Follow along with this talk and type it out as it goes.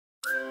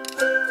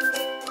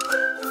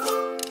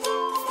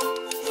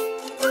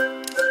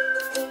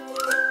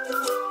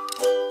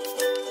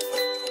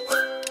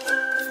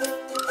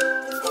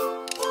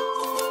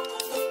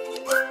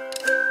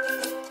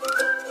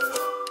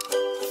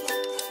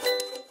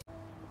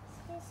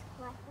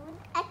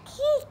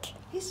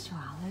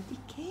swallowed the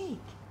cake.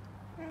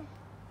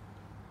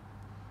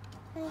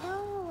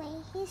 No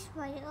way, he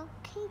swallowed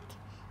a cake.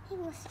 It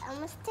was a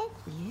mistake.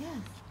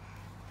 Yes.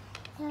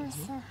 He was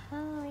so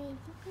hungry.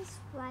 He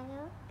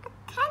swallowed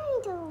a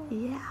candle.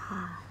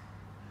 Yeah.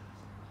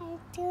 I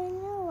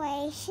don't know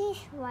why he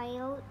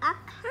swallowed a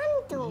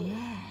candle.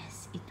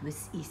 Yes, it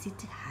was easy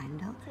to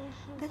handle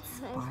that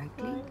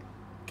sparkling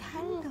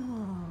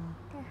candle.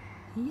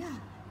 Yeah,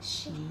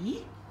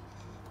 she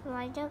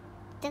swallowed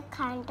the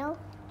candle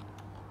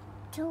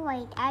to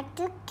light at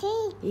the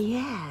cake.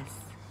 Yes.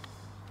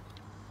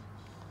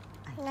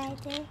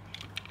 Later,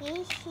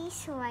 he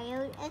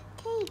swallowed a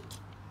cake.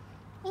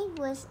 It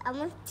was a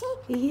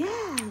mistake.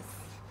 Yes.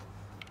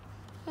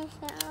 I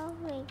said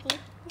already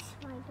he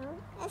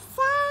swallowed a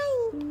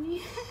sign.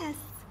 Yes.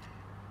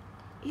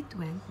 It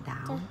went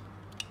down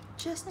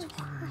just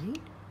fine.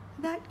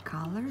 That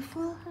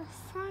colorful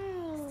A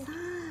sign.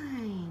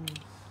 sign.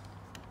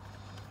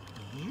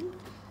 And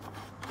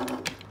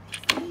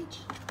next page.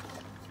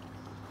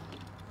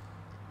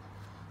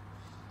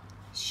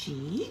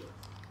 She,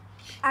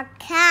 A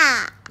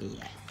cat.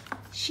 yes,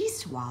 she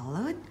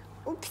swallowed.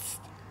 Oops.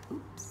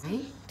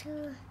 Right?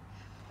 To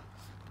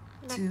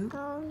Two.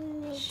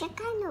 the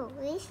candle.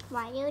 We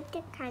swallowed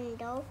the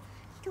candle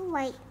to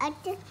light at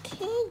the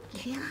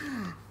cake.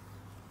 Yeah.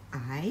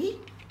 I,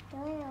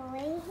 Don't know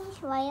why he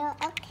swallowed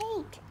a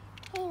cake.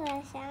 It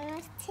was a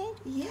mistake.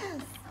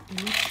 yes,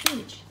 next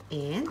page.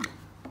 And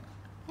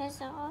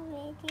There's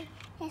already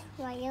he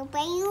swallowed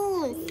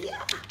balloons.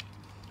 yeah.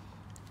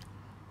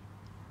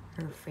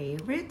 Her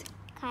favorite?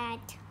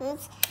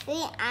 Cartoons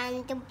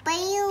and the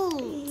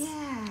balloons.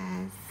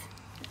 Yes.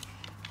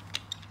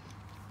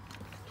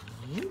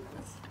 And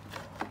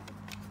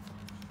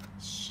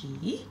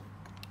she,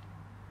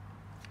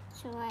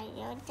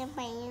 Swallowed the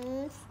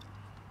balloons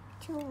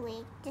to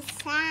make the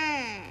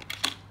sign.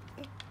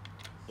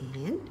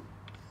 and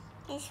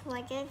He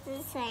swallowed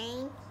the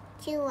sign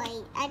to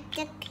light at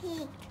the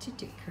cake. to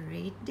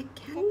decorate the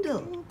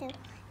candle.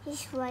 He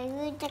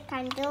swallowed the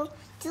candle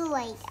to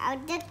light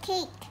out the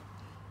cake.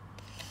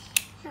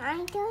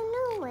 I don't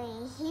know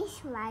why he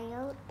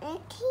swallowed a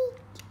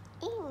cake.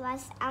 It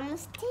was a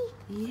mistake.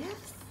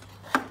 Yes.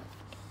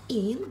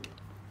 And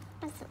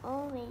As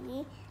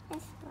already he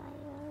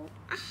swallowed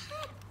a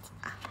hat.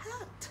 a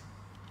hat.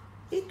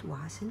 It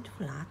wasn't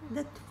flat,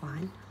 that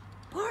fun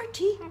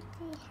party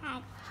Happy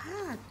hat.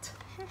 hat.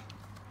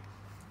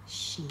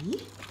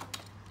 She,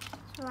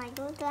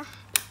 Swallowed the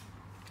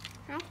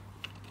hat.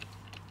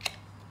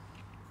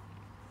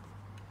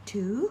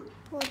 two,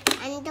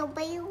 Put on the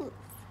balloons.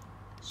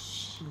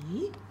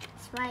 she,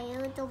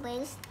 Swallowed the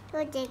balloons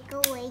to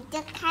decorate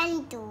the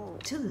candle.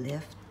 to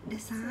lift the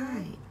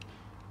sign.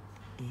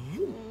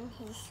 And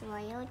He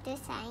swallowed the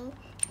sign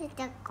to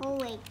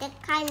decorate the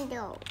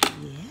candle.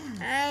 yes,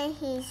 And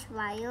he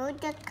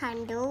swallowed the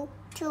candle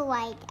to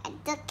light at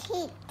the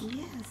cake.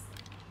 yes.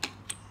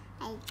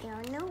 I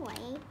don't know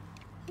why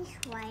he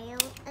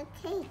swallowed a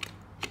cake.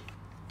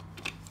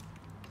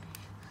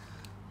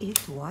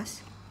 It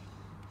was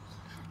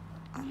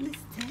a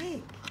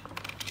mistake.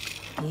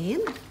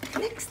 And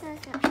next,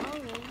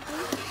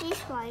 He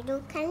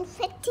swallowed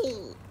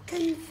confetti.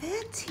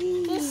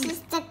 confetti. This is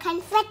the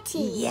confetti.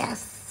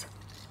 Yes.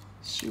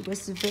 She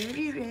was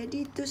very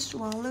ready to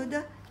swallow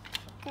the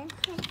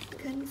Confetti.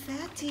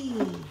 confetti.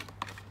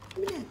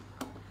 Minute.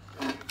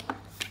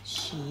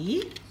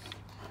 She,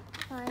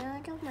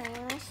 Swallowed the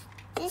balloons.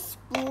 This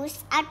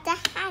spruce at the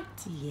hat.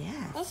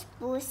 yes. This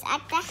spruce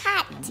at the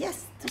hat.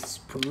 Yes, to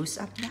spruce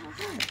up the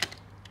hat.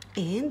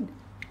 And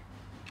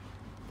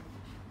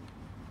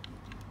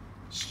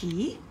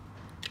she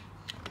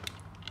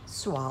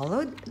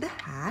swallowed the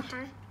hat.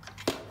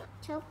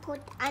 To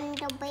put on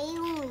the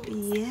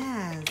balloons.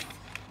 Yes.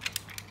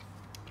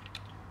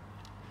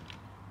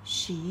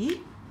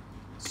 She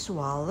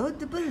swallowed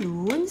the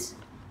balloons.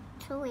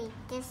 To read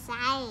the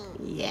sign.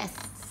 Yes.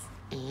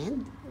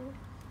 And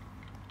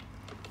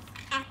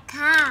A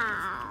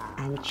cow.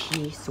 and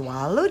she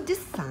swallowed the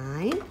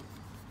sign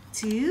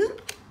to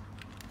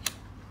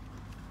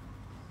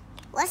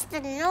What's the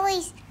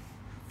noise?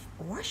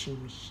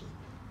 washing machine.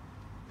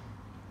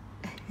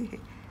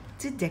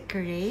 To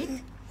decorate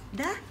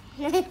the,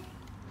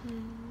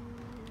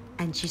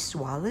 and she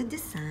swallowed the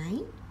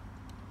sign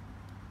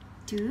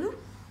to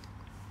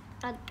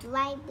A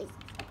driver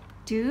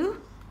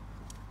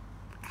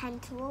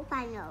control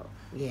panel.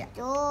 yeah.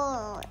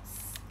 Doors.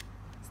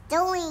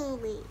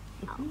 Steering wheel.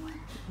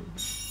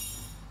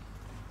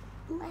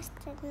 What's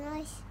the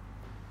noise?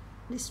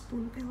 The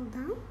spoon fell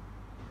down.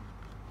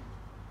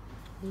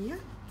 Yeah.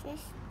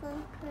 Just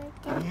one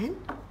person. And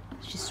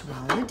she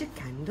swallowed the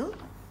candle.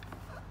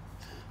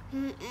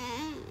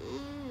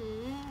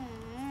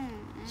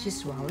 She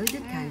swallowed the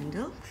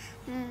candle.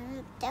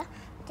 The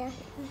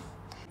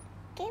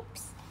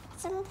gifts.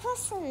 Some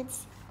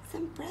presents.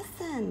 Some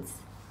presents.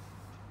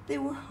 They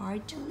were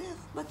hard to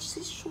lift, but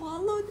she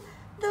swallowed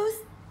those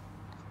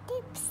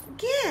Gifts.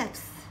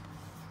 gifts.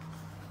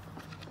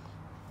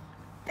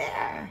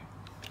 There.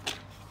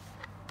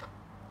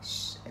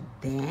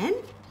 Then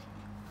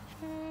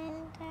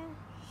And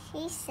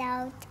He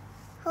shouted,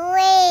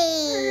 "Hooray!"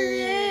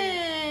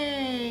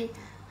 Hooray!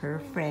 Her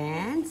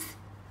friends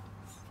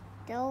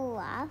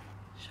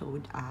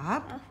showed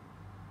up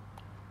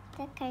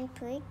The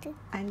country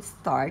and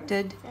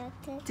started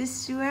to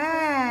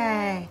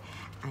sway.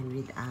 And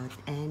without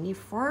any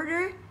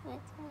further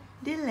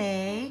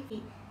delay,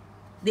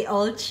 they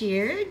all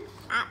cheered.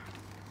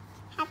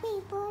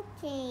 Happy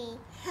birthday!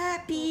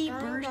 Happy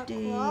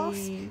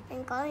birthday!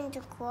 I'm going to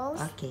close.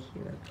 Okay,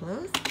 you will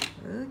close.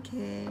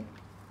 Okay.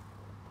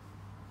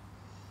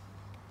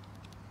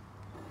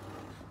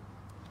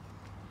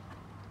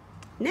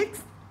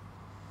 Next.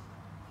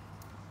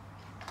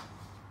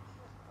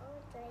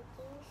 Old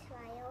lady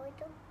swallowed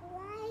the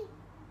fly.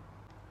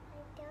 I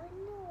don't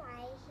know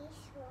why he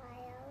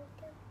swallowed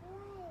the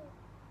fly.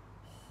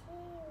 She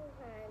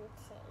won't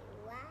say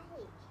why.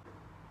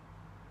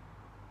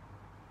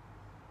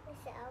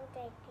 This old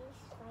lady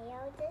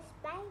swallowed the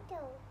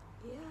spider.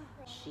 Yeah.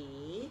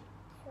 She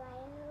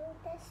Swallowed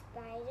the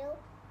spider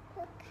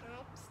to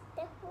catch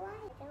the fly.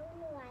 I don't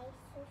know why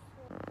she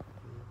swallowed.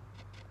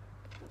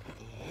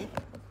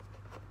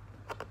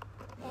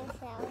 and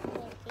This old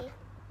lady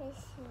is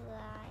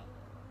swallowed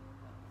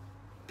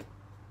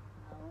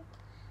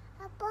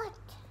a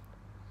boat.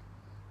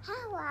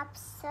 How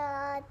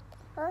absurd!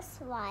 Who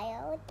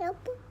swallowed the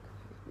boat?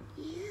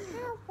 yeah.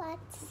 How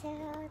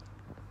absurd!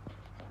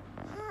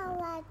 How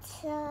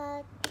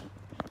absurd!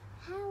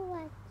 How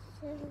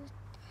absurd!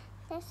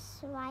 The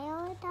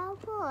swallowed the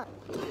boat.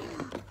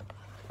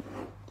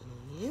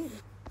 And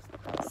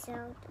So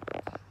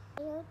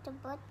the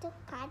boat to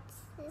catch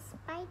the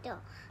spider,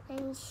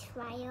 and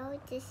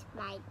swallowed the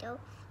spider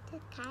to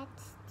catch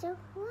the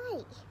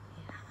fly.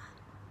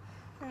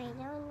 I don't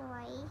know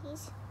why he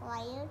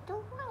swallowed the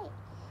fly.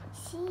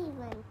 She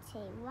won't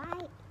say why.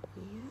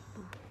 yeah.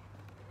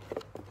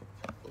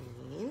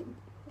 And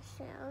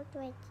So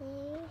when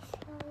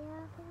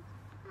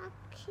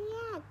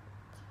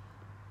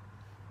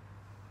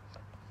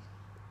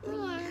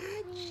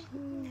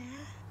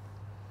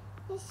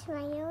he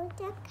swallowed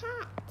a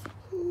cat.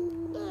 He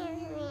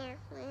swallowed the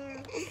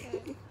cat.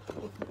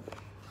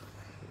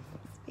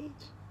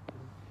 speech.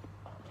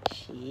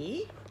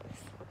 She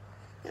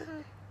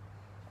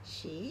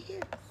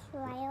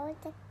Swallowed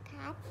the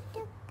cat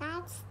to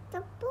catch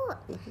the boat.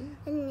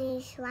 And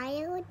he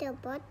swallowed the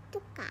boat to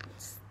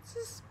catch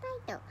the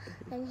spider.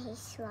 And he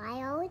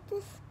swallowed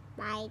the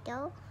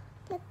spider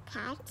to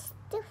catch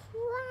the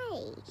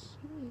fly.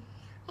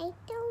 I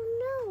don't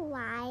know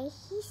why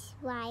he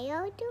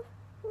swallowed the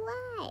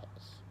fly.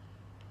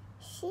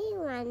 She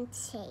won't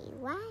say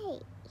why.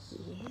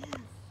 yes.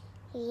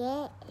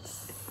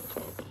 Yes.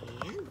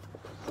 And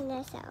And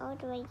there's an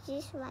old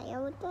lady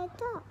swallowed the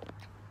dog.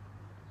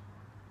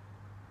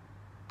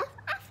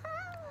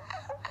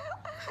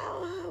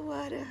 oh,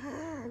 what a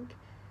hug.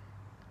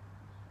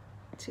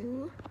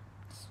 Two.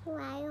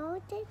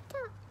 Swallowed the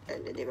dog.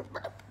 And then they were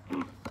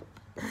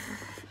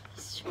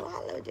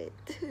swallowed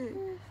it.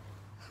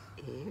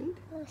 And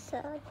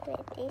So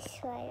they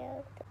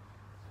swallowed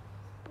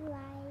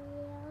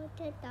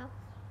the dog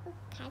to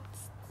catch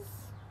the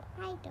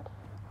spider.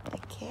 the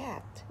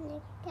cat. And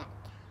the cat.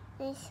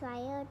 They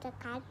swallowed the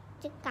cat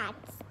to catch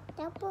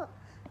the boat.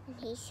 And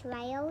he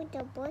swallowed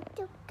the boat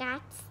to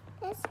catch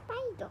the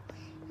spider.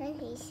 And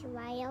he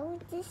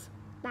swallowed the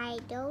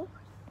spider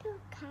to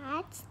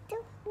catch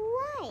the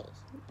fly.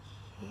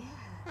 Yeah.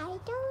 I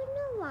don't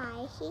know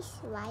why he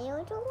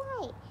swallowed the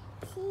fly.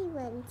 She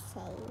won't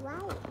say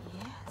why.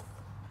 Yes.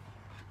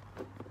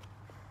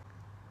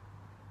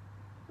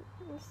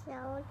 So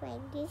when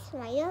he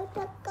swallowed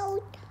the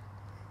goat,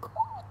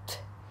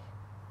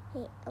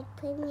 he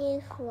opened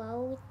his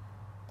mouth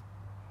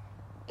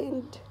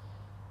And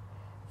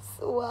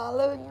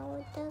swallowed.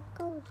 swallowed the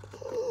goat.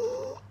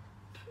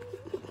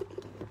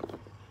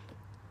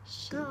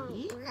 She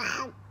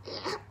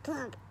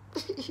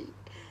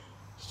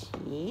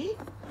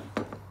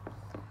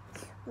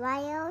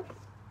Swallowed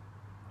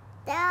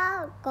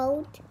the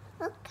goat.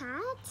 The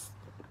cat.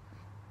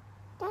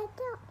 The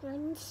dog.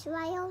 When he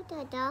swallowed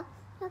the dog,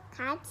 the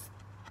cat.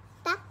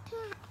 The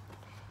cat.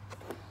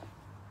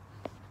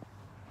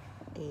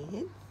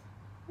 and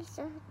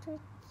So he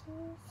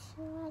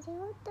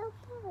swallowed the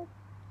bird.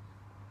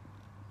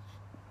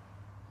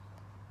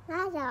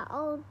 Now the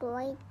old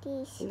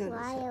lady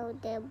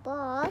swallowed the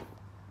bird.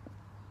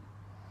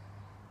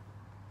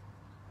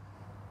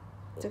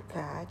 to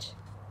catch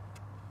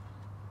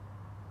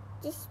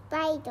The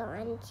spider,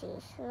 and she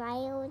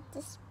swallowed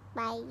the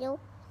spider,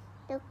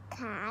 the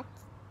cat,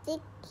 the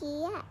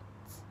cat,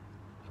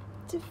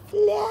 to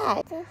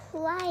fly. the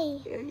fly,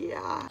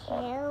 Yeah.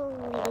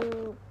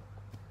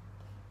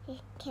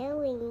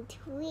 carrying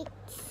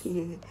twigs.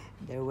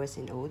 There was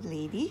an old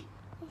lady.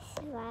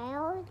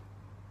 Swallowed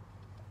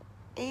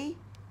A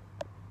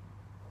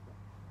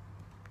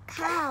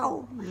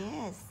cow.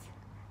 Yes.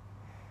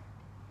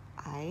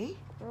 I'm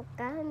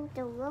going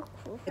to look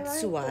for But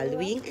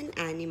swallowing an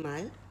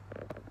animal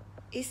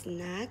is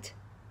not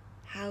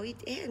how it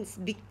ends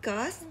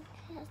because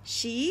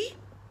she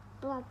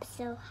Bob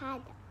so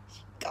hard.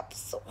 got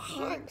so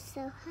hard. Bob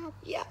so hard.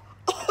 Yeah.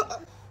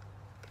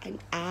 And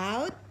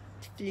out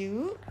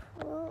flew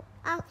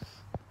Up.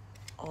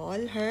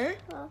 all her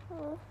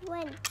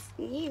Friends.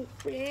 new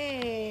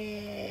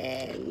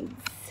friends.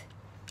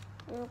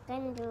 You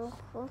can do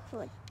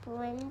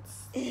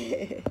footprints.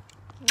 You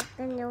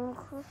can do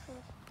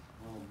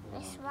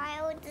the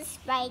spider, the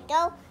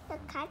spider, the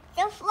cat,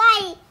 the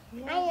fly.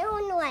 Yeah. I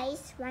don't know why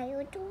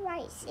spider to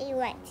why. See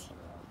what?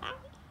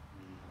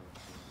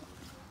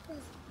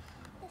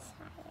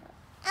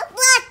 A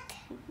bird.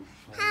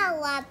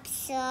 How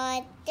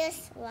absurd! The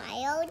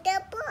spider,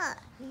 the bird.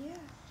 Yeah.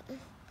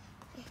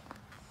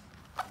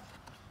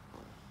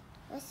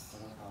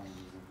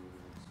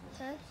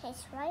 He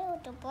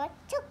swallowed the bird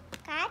to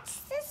catch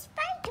the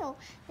spider.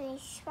 And he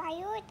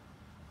swallowed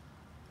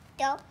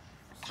the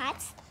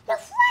catch the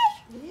fly.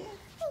 Yeah.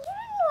 I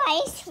don't know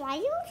why he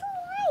swallowed the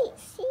fly.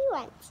 See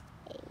what?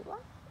 See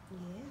what?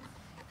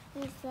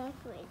 Yeah. He's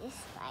like with the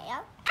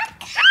spider. A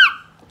cat!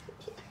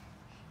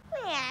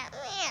 Meow,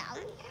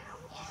 meow.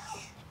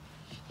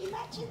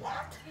 Imagine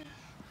that.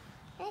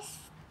 Let's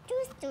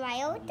just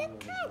swallow the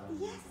cat.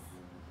 Yes.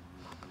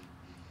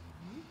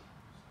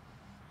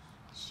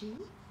 She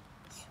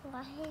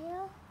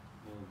Swallow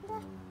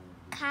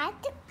the cat,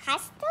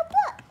 catch the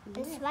bird.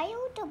 And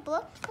swallow the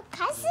bird to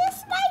catch the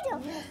spider.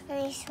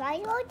 And he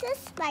swallowed the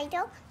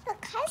spider to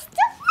catch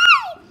the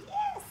fly.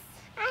 Yes.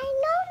 I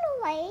don't know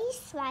why he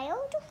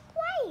swallowed the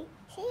fly.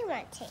 He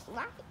wants it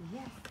right.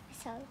 Yes.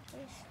 So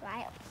he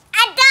swallowed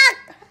a dog.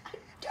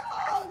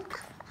 Dog.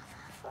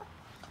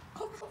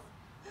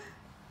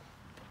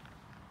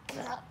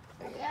 Yeah.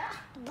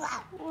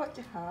 What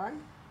hard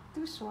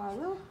to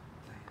swallow?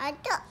 A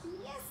dog.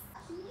 Yes.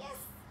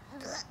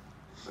 Yes.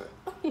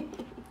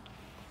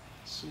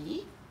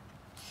 She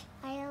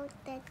Swallowed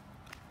the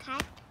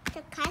cat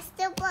to catch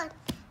the bird.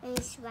 And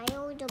he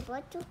swallowed the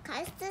bird to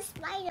catch the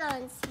spider.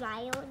 And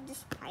swallowed the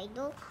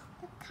spider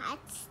to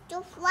catch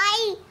the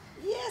fly.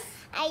 yes.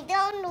 I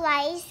don't know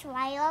why he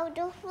swallowed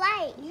the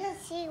fly.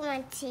 Yes. She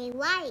wants to say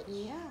why.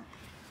 Yeah.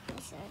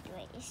 So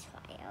why he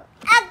swallowed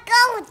a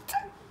goat.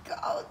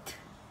 Goat.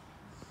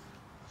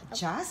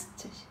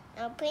 Just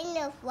Open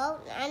the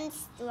throat and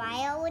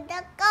swallow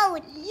the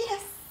goat.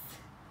 yes.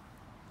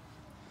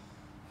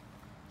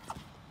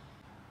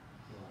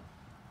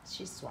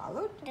 She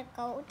swallowed. The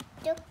goat,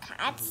 the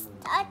cat,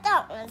 the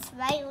dog, and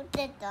swallow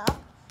the dog,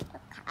 the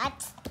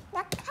cat,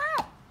 the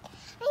cat. I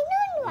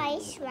don't know why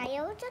he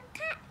swallowed the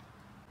cat.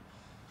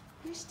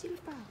 You're still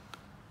found.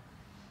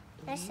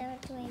 That's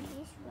not why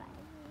he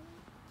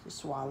swallowed She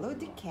swallowed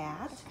the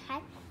cat. the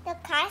cat. The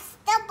cat's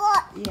the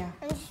bird. Yeah.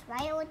 And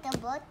swallow the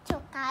bird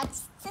to catch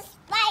the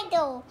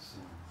spider.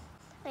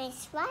 When he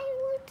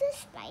swallowed the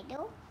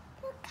spider,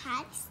 the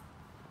cat's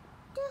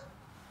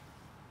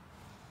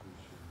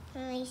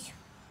the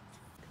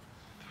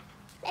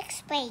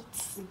next page.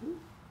 Mm-hmm.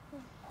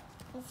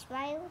 He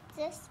swallowed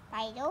the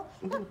spider,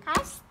 the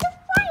cat's the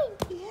fly.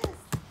 Yes.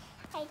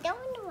 I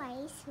don't know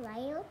why he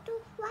swallowed the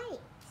fly.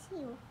 She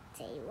would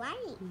say why.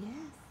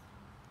 Yes.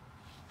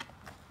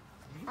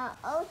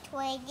 Old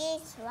lady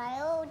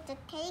swallowed the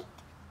cake.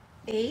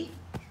 A.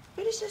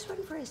 Finish this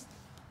one first.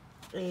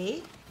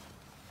 A.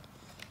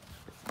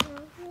 I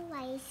don't know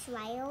why he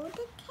swallowed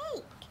the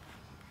cake.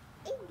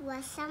 It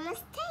was a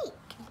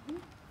mistake.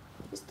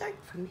 We start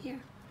from here.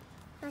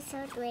 So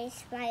we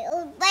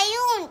swallowed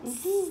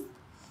balloons. Mm-hmm.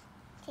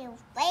 Till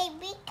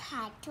baby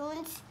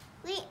cartoons,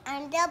 we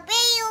under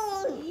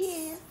balloons.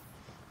 Yes.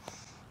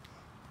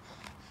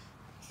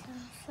 So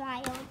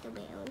swallowed the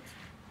balloons.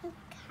 The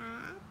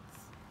cats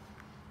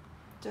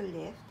To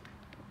left.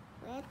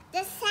 with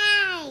the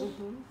sign.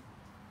 Mm-hmm.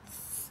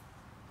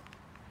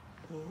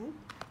 And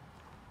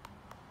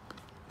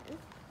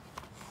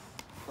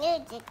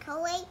You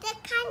decorate the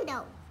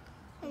candle.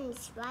 And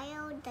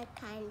swallowed the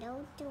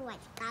candle to light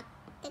up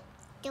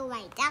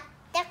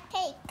the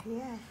cake.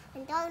 yeah.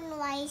 And don't know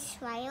why I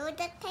swallowed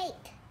the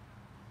cake.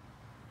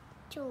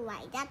 To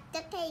light up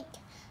the cake.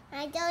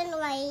 I don't know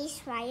why I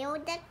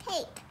swallowed the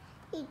cake.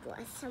 It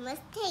was a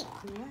mistake.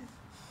 Yeah.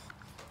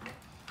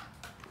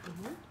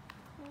 Mm-hmm.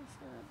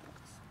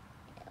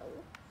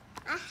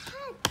 A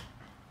hat.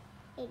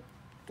 It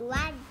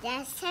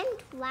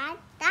doesn't want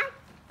that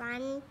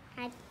one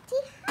hat.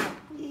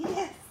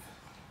 Yes.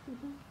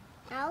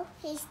 Now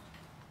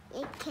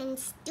it can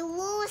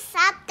stools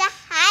up the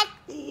hat.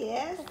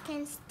 Yes. It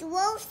can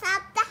stools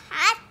up the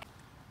hat.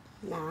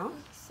 Now.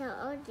 So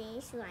all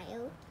this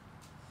while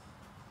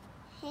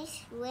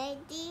he's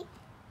ready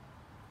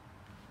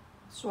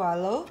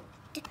Swallow.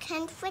 to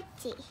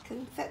confetti.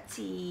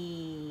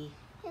 Confetti.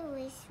 He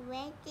was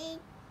ready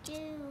to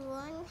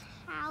learn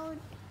how.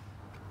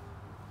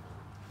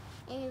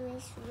 He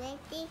was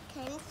ready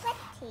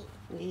confetti.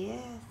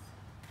 Yes.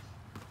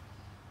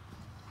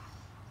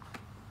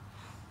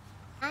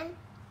 And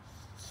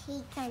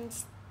he can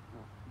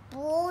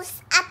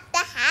spruce up the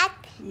hat.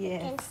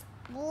 Yes. Can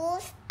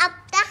spruce up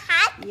the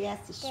hat. Yes.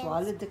 He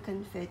swallowed the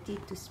confetti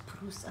to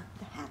spruce up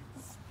the hat.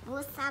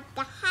 Spruce up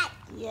the hat.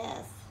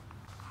 Yes.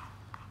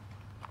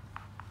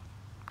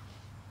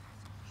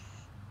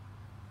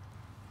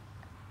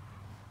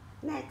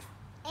 Next.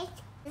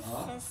 It's This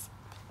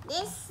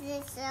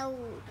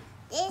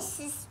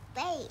is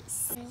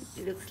space.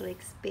 It looks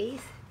like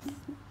space.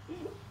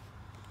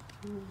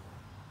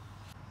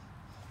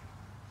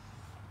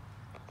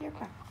 Here,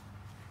 pa.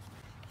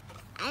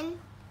 And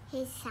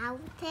he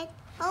shouted,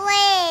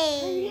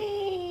 "Hooray!"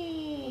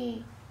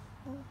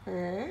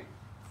 Hooray! Huh?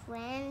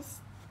 Friends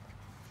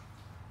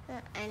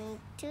and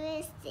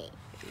Tuesday.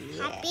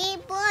 Yeah. Happy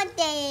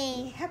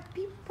birthday!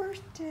 Happy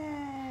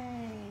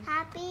birthday!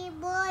 Happy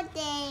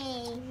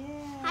birthday!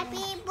 Yeah.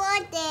 Happy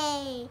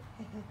birthday!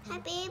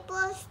 Happy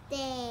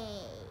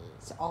birthday!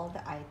 So all the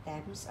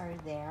items are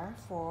there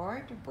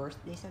for the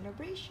birthday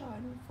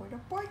celebration, for the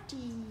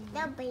party.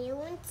 The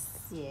balloons,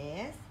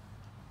 Yes.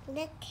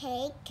 the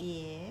cake,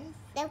 Yes.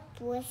 the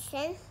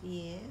present,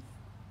 Yes.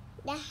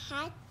 the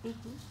hat,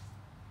 Mm-hmm.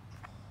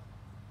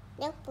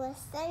 the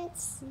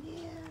presents,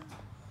 Yeah.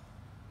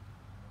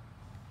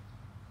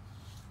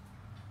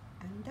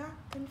 And the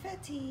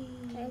confetti.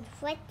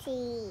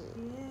 confetti.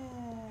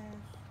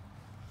 Yes.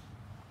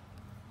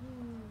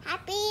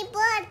 Happy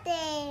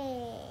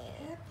birthday!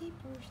 Happy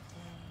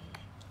birthday.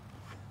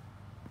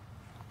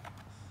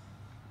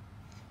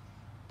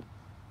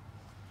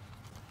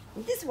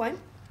 This one?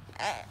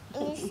 So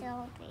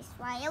this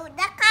swallowed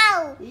the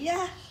cow.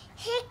 Yeah.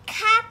 He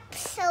kept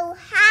so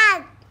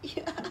hard.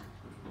 Yeah.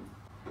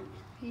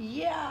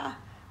 Yeah.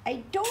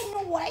 I don't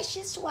know why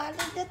she swallowed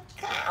that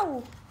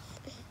cow.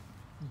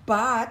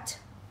 But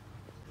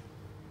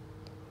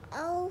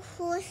All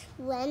whose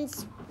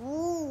friends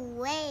flew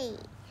away.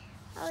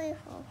 All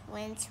whose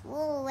friends flew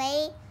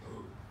away.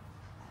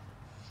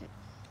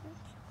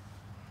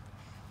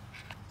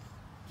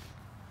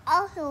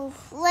 All whose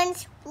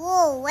friends flew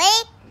away.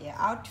 yeah,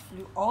 out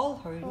flew all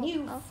her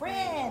new All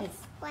friends.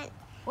 Friends.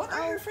 What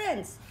are her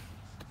friends?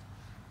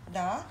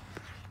 The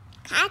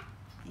Cat,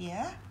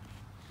 yeah.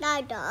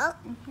 the dog,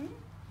 Mm-hmm.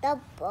 the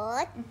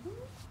bird, Mm-hmm.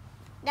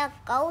 the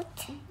goat.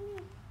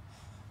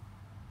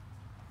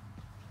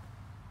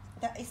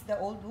 That is the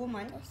old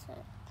woman,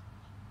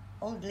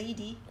 old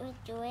lady.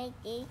 The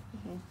lady.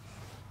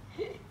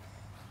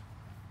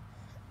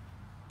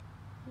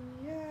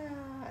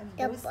 Yeah, and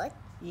The those. bird,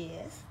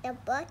 Yes. the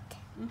bird,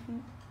 Mm-hmm.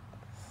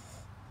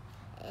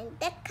 and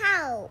the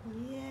cow.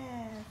 Yeah.